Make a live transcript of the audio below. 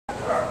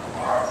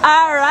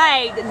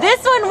right,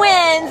 this one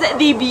wins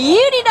the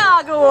Beauty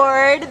Dog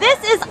Award.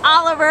 This is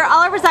Oliver.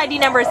 Oliver's ID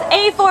number is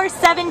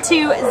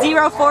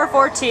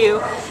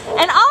A4720442.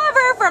 And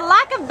Oliver, for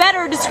lack of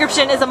better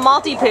description, is a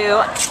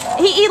Maltipoo.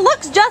 He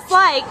looks just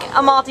like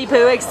a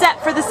Maltipoo,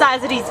 except for the size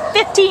that he's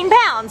 15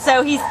 pounds.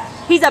 So he's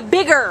a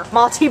bigger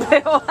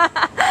Maltipoo.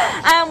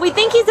 We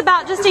think he's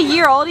about just a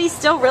year old. He's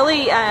still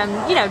really,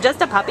 you know, just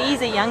a puppy.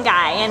 He's a young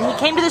guy. And he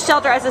came to the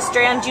shelter as a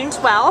stray on June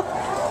 12th.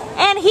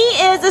 And he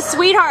is a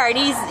sweetheart.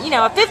 He's, you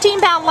know, a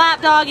 15-pound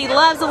lap dog. He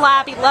loves a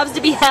lap. He loves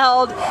to be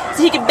held.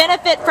 So he could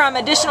benefit from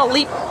additional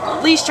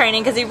leash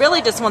training because he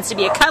really just wants to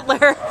be a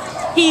cuddler.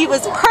 He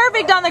was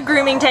perfect on the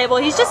grooming table.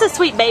 He's just a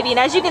sweet baby. And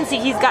as you can see,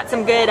 he's got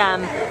some good,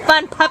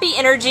 fun puppy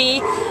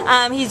energy.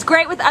 He's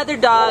great with other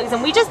dogs.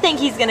 And we just think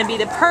he's going to be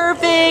the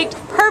perfect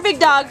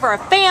dog for a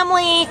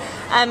family.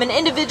 An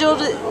individual,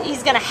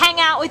 he's going to hang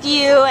out with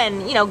you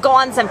and, you know, go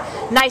on some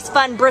nice,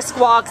 fun, brisk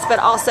walks, but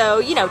also,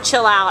 you know,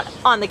 chill out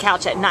on the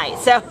couch at night.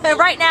 So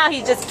right now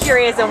he's just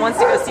curious and wants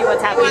to go see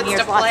what's happening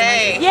here. He wants to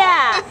play.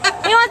 Yeah,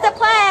 he wants to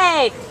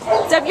play.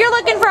 So if you're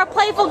looking for a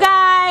playful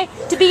guy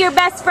to be your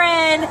best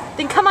friend,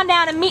 then come on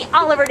down and meet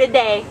Oliver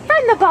today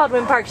from the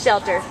Baldwin Park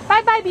Shelter.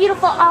 Bye-bye,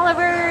 beautiful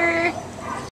Oliver.